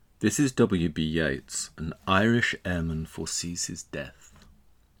This is W.B.Yeats, an Irish airman foresees his death.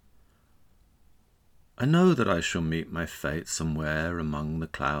 I know that I shall meet my fate somewhere among the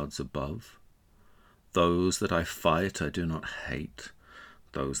clouds above. Those that I fight I do not hate,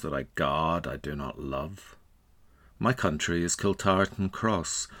 those that I guard I do not love. My country is Kiltartan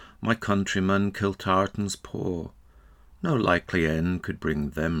Cross, my countrymen Kiltartan's poor. No likely end could bring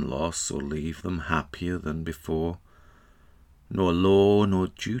them loss or leave them happier than before. Nor law nor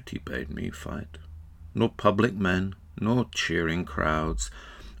duty bade me fight, nor public men, nor cheering crowds.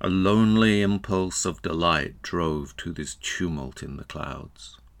 A lonely impulse of delight drove to this tumult in the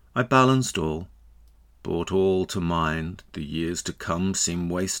clouds. I balanced all, brought all to mind. The years to come seem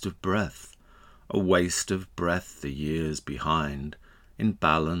waste of breath, a waste of breath the years behind, in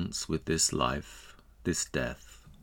balance with this life, this death.